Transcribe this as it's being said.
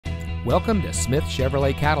Welcome to Smith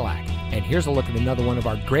Chevrolet Cadillac, and here's a look at another one of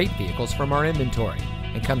our great vehicles from our inventory.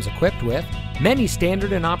 It comes equipped with many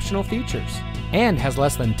standard and optional features and has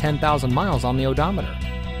less than 10,000 miles on the odometer.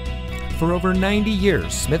 For over 90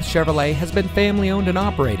 years, Smith Chevrolet has been family owned and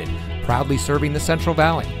operated, proudly serving the Central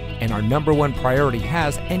Valley, and our number one priority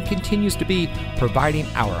has and continues to be providing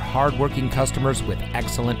our hard-working customers with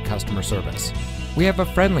excellent customer service. We have a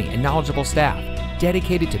friendly and knowledgeable staff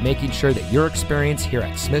dedicated to making sure that your experience here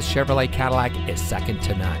at Smith Chevrolet Cadillac is second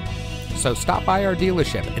to none. So stop by our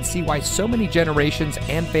dealership and see why so many generations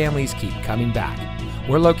and families keep coming back.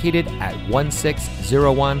 We're located at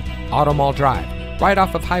 1601 Auto Mall Drive, right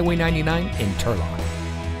off of Highway 99 in Turlock.